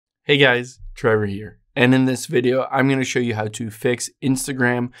Hey guys, Trevor here. And in this video, I'm going to show you how to fix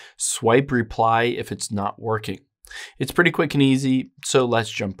Instagram swipe reply if it's not working. It's pretty quick and easy, so let's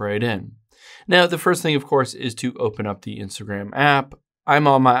jump right in. Now, the first thing, of course, is to open up the Instagram app. I'm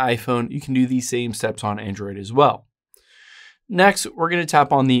on my iPhone. You can do these same steps on Android as well. Next, we're going to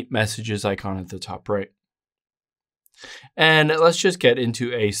tap on the messages icon at the top right. And let's just get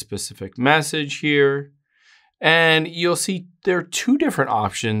into a specific message here. And you'll see there are two different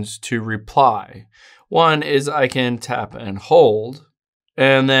options to reply. One is I can tap and hold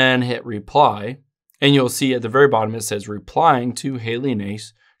and then hit reply. And you'll see at the very bottom it says replying to Haley and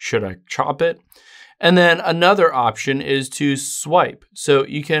Ace. Should I chop it? And then another option is to swipe. So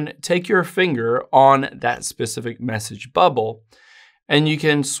you can take your finger on that specific message bubble and you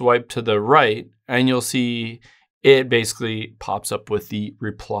can swipe to the right and you'll see it basically pops up with the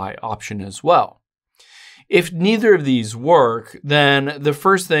reply option as well. If neither of these work, then the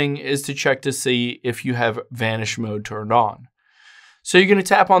first thing is to check to see if you have vanish mode turned on. So you're going to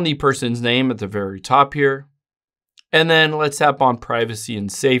tap on the person's name at the very top here. And then let's tap on privacy and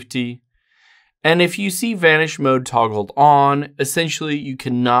safety. And if you see vanish mode toggled on, essentially you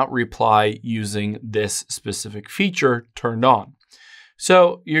cannot reply using this specific feature turned on.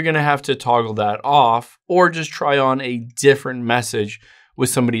 So you're going to have to toggle that off or just try on a different message with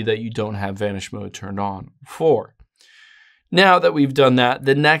somebody that you don't have vanish mode turned on for. Now that we've done that,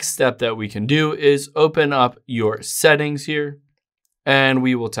 the next step that we can do is open up your settings here and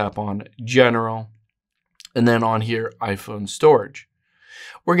we will tap on general and then on here, iPhone storage.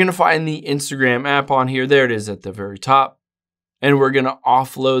 We're going to find the Instagram app on here. There it is at the very top. And we're going to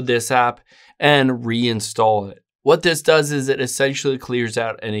offload this app and reinstall it. What this does is it essentially clears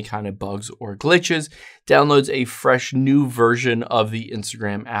out any kind of bugs or glitches, downloads a fresh new version of the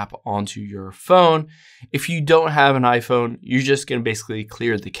Instagram app onto your phone. If you don't have an iPhone, you're just going to basically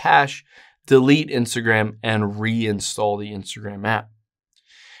clear the cache, delete Instagram, and reinstall the Instagram app.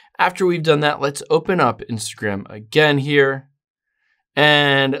 After we've done that, let's open up Instagram again here.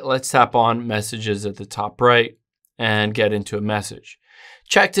 And let's tap on messages at the top right and get into a message.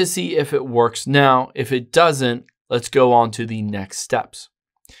 Check to see if it works now. If it doesn't, let's go on to the next steps.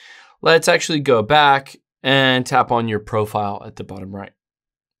 Let's actually go back and tap on your profile at the bottom right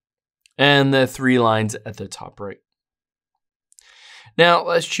and the three lines at the top right. Now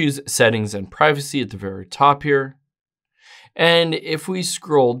let's choose settings and privacy at the very top here. And if we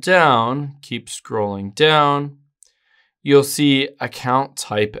scroll down, keep scrolling down, you'll see account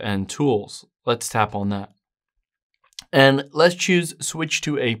type and tools. Let's tap on that. And let's choose switch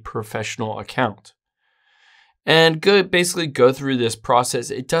to a professional account. And basically go through this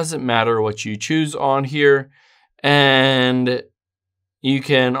process. It doesn't matter what you choose on here. And you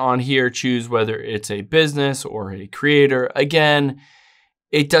can on here choose whether it's a business or a creator. Again,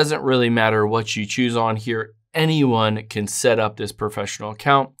 it doesn't really matter what you choose on here. Anyone can set up this professional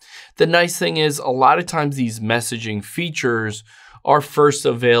account. The nice thing is a lot of times these messaging features are first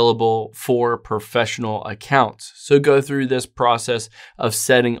available for professional accounts. So go through this process of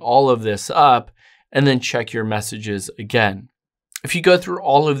setting all of this up and then check your messages again. If you go through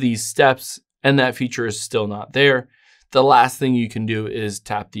all of these steps and that feature is still not there, the last thing you can do is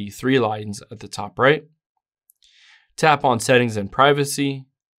tap the three lines at the top right, tap on settings and privacy,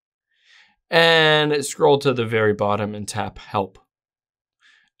 and scroll to the very bottom and tap help.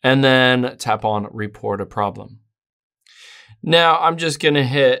 And then tap on report a problem. Now I'm just going to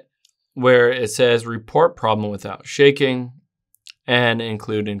hit where it says report problem without shaking and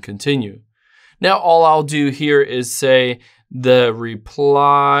include and continue. Now all I'll do here is say the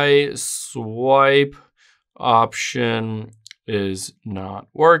reply swipe option is not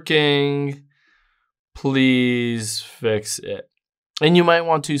working. Please fix it. And you might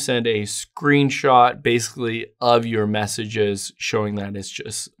want to send a screenshot basically of your messages showing that it's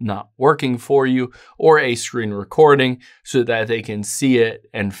just not working for you or a screen recording so that they can see it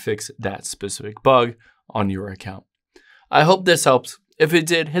and fix that specific bug on your account. I hope this helps. If it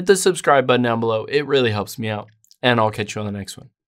did, hit the subscribe button down below. It really helps me out. And I'll catch you on the next one.